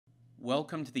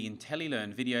Welcome to the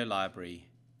IntelliLearn video library,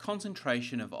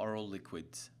 Concentration of Oral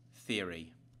Liquids,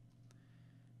 Theory.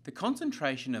 The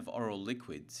concentration of oral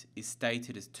liquids is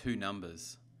stated as two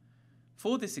numbers.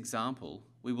 For this example,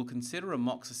 we will consider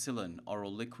amoxicillin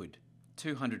oral liquid,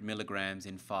 200 mg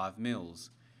in 5 ml,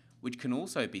 which can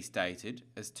also be stated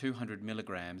as 200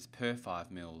 mg per 5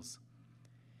 ml.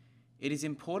 It is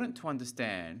important to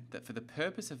understand that for the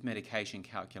purpose of medication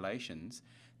calculations,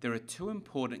 there are two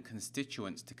important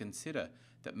constituents to consider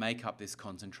that make up this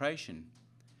concentration.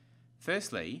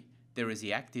 Firstly, there is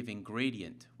the active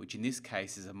ingredient, which in this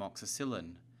case is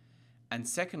amoxicillin, and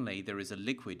secondly, there is a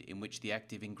liquid in which the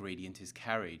active ingredient is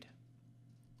carried.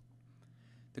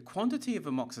 The quantity of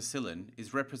amoxicillin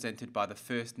is represented by the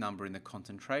first number in the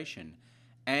concentration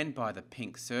and by the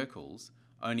pink circles,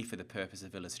 only for the purpose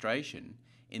of illustration,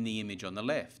 in the image on the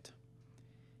left.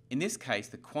 In this case,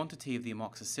 the quantity of the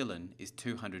amoxicillin is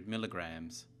 200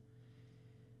 mg.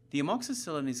 The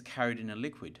amoxicillin is carried in a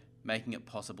liquid, making it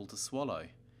possible to swallow.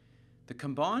 The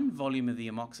combined volume of the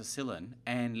amoxicillin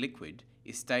and liquid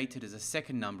is stated as a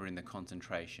second number in the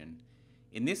concentration.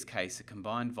 In this case, the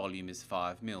combined volume is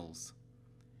 5 ml.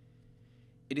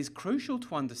 It is crucial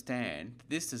to understand that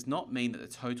this does not mean that the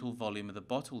total volume of the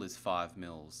bottle is 5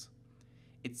 ml.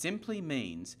 It simply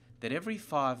means that every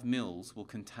 5 ml will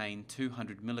contain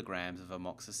 200 mg of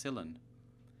amoxicillin.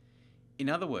 In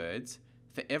other words,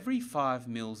 for every 5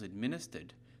 ml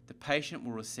administered, the patient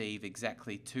will receive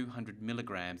exactly 200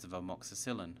 mg of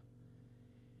amoxicillin.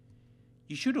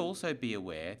 You should also be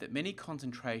aware that many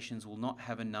concentrations will not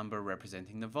have a number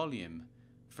representing the volume,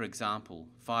 for example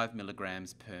 5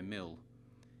 mg per ml.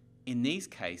 In these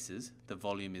cases, the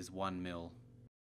volume is 1 ml.